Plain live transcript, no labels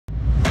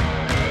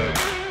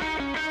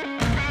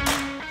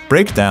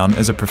Breakdown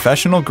is a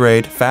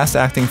professional-grade,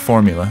 fast-acting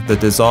formula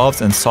that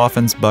dissolves and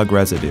softens bug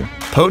residue.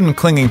 Potent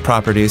clinging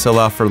properties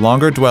allow for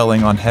longer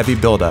dwelling on heavy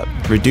buildup,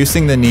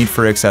 reducing the need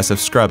for excessive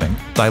scrubbing.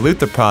 Dilute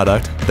the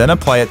product, then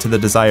apply it to the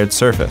desired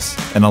surface,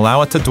 and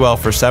allow it to dwell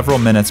for several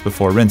minutes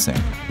before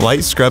rinsing.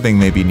 Light scrubbing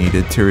may be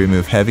needed to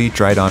remove heavy,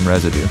 dried-on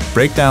residue.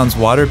 Breakdown's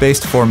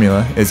water-based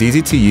formula is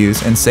easy to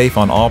use and safe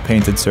on all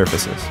painted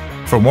surfaces.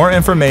 For more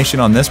information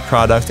on this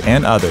product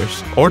and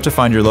others, or to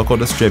find your local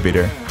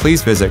distributor,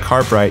 please visit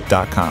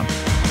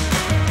carbrite.com.